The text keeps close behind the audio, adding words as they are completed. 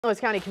Louis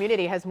County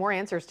community has more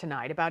answers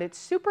tonight about its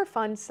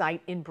Superfund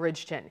site in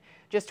Bridgeton.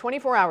 Just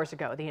 24 hours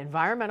ago, the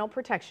Environmental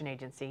Protection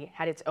Agency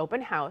had its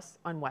open house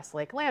on West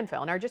Lake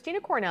Landfill. And our Justina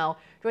Cornell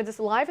joins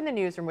us live in the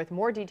newsroom with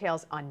more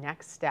details on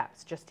next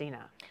steps.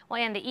 Justina. Well,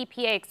 and the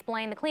EPA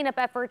explained the cleanup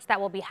efforts that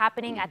will be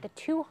happening at the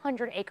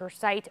 200-acre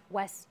site,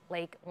 West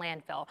Lake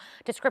Landfill.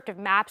 Descriptive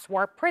maps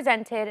were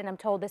presented, and I'm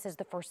told this is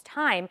the first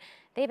time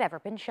they've ever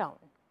been shown.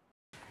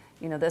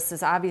 You know, this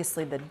is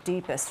obviously the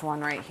deepest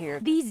one right here.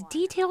 These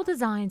detailed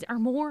designs are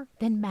more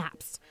than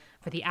maps.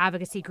 For the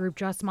advocacy group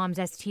Just Moms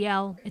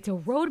STL, it's a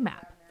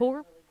roadmap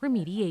for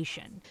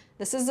remediation.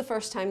 This is the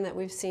first time that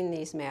we've seen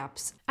these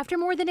maps. After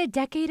more than a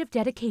decade of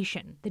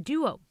dedication, the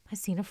duo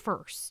has seen a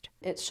first.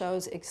 It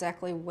shows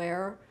exactly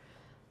where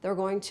they're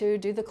going to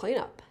do the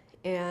cleanup.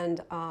 And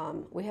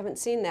we haven't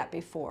seen that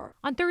before.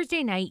 On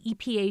Thursday night,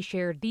 EPA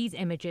shared these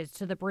images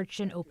to the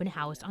Bridgeton open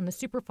house on the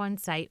Superfund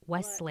site,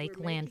 West Lake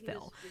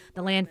Landfill.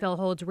 The landfill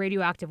holds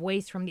radioactive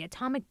waste from the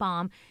atomic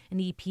bomb, and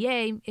the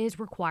EPA is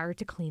required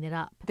to clean it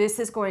up. This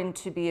is going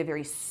to be a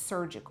very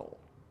surgical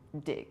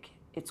dig.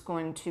 It's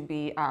going to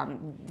be,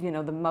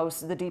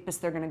 the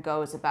deepest they're going to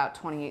go is about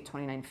 28,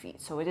 29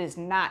 feet. So it is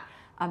not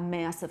a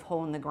massive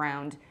hole in the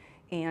ground.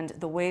 And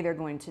the way they're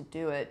going to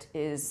do it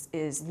is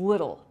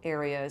little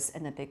areas,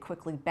 and that they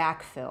quickly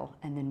backfill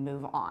and then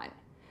move on.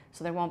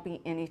 So there won't be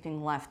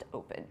anything left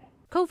open.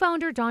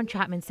 Co-founder Don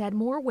Chapman said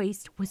more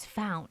waste was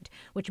found,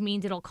 which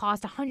means it'll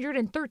cost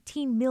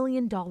 $113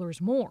 million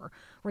more,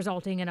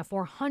 resulting in a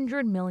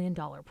 $400 million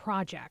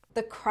project.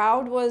 The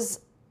crowd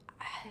was,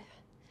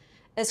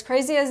 as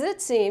crazy as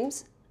it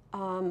seems,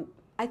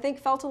 I think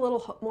felt a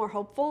little more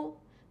hopeful,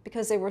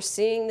 because they were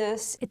seeing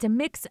this. It's a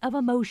mix of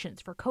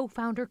emotions for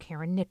co-founder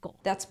Karen Nickel.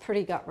 That's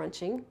pretty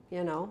gut-wrenching,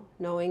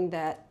 knowing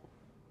that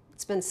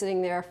it's been sitting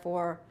there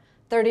for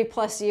 30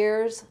 plus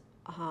years,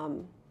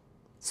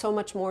 so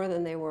much more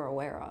than they were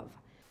aware of.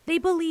 They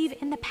believe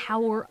in the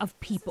power of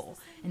people,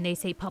 and they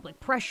say public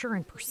pressure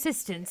and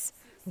persistence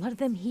led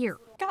them here.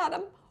 God,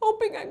 I'm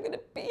hoping I'm going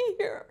to be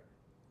here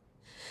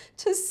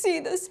to see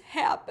this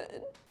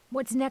happen.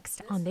 What's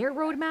next on their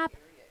roadmap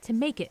to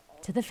make it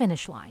to the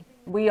finish line?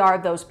 We are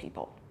those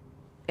people.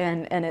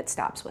 And it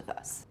stops with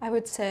us. I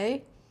would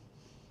say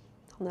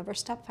I'll never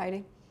stop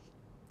fighting.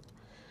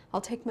 I'll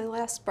take my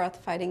last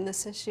breath fighting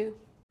this issue.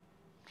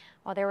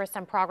 While there was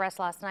some progress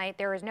last night,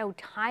 there is no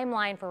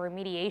timeline for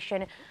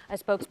remediation. A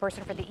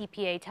spokesperson for the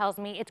EPA tells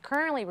me it's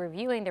currently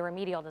reviewing the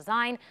remedial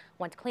design.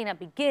 Once cleanup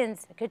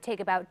begins, it could take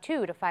about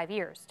 2 to 5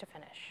 years to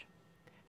finish.